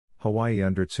Hawaii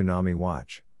under tsunami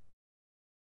watch.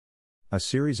 A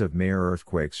series of major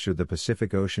earthquakes shook the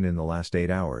Pacific Ocean in the last 8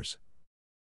 hours.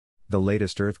 The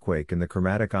latest earthquake in the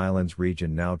Kermadec Islands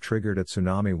region now triggered a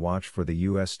tsunami watch for the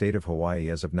U.S. state of Hawaii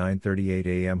as of 9:38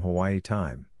 a.m. Hawaii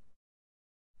time.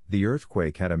 The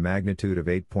earthquake had a magnitude of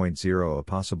 8.0. A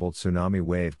possible tsunami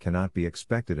wave cannot be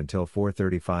expected until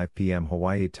 4:35 p.m.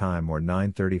 Hawaii time or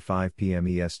 9:35 p.m.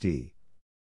 EST.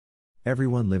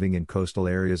 Everyone living in coastal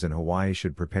areas in Hawaii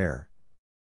should prepare.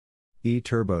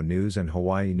 eTurboNews and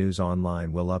Hawaii News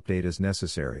Online will update as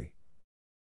necessary.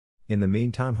 In the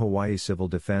meantime, Hawaii Civil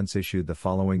Defense issued the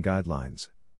following guidelines.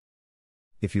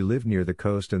 If you live near the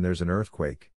coast and there's an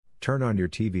earthquake, turn on your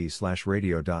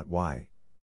TV/radio.y.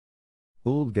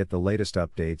 Get the latest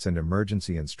updates and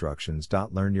emergency instructions.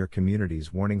 Learn your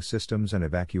community's warning systems and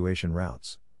evacuation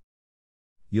routes.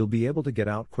 You'll be able to get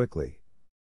out quickly.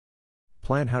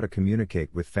 Plan how to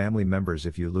communicate with family members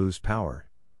if you lose power.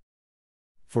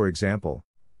 For example,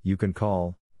 you can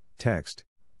call, text,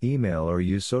 email, or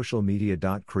use social media.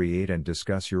 Create and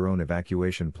discuss your own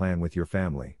evacuation plan with your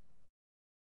family.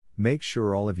 Make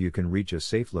sure all of you can reach a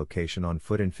safe location on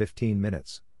foot in 15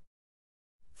 minutes.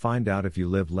 Find out if you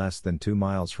live less than 2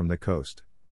 miles from the coast.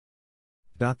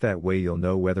 That way you'll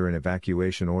know whether an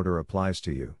evacuation order applies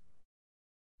to you.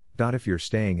 If you're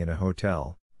staying in a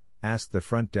hotel, ask the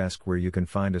front desk where you can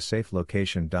find a safe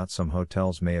location. Some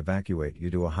hotels may evacuate you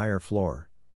to a higher floor.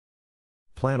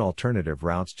 Plan alternative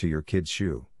routes to your kids'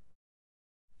 shoe.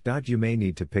 You may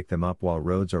need to pick them up while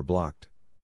roads are blocked.